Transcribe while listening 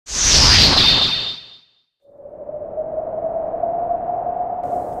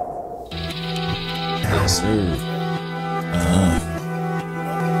Yes, sir.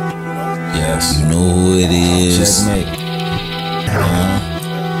 Yes, you know who it is. CheckMeight.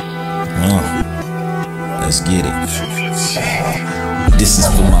 Let's get it. This is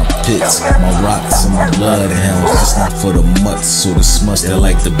for my pits, my rocks, and my bloodhounds. It's not for the mutts or the smuts that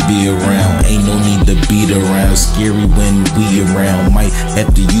like to be around. Ain't no need to beat around. Scary when we around. Might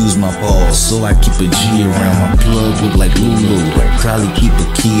have to use my paws, so I keep a G around. My plug look like Lulu. Probably keep a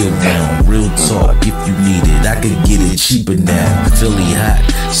key around. Real talk, if you need it, I could get it cheaper now. Philly hot,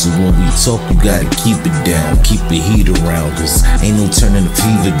 so when we talk, you gotta keep it down. Keep the heat around, cause ain't no turning the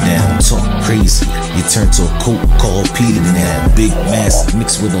fever down. Talk crazy, you turn to a coat called Peter now. Big mass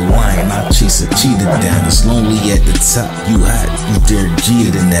mixed with a lion, I chase a cheetah down. It's lonely at the top, you hot, you Derek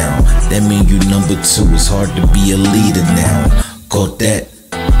Jeter now. That mean you number 2, it's hard to be a leader now. Caught that?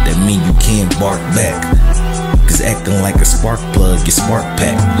 That mean you can't bark back. Cause acting like a spark plug, get spark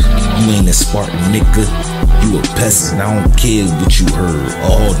pack. You ain't a Spartan nigga, you a peasant. I don't care what you heard,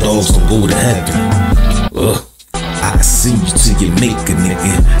 all dogs gon' go to heaven. I send you to your maker,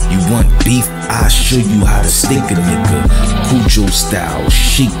 nigga. You want beef? I'll show you how to steak a nigga. Cujo style,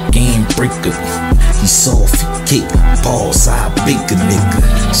 chic game breaker. He soft, cake, balls, I bake a nigga.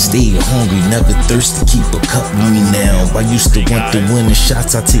 Stay hungry, never thirsty, keep a cup with me now. I used to want the winning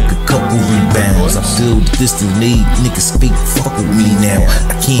shots, I take a couple rebounds. I feel the distance made niggas fake fuck with me now.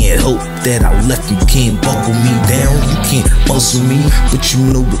 I can't help that I left, you can't buckle me down. You can't muzzle me, but you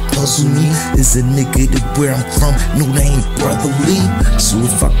know what puzzle me is a nigga that where I'm from, no they ain't brotherly. So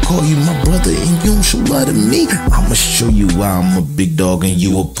if I call you my brother and you don't show love to me, I'ma show you why I'm a big dog and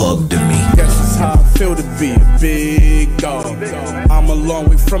you a pug to me. Guess it's how I feel to be a big dog. I'm a long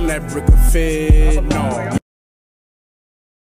way from that brick of fed, no.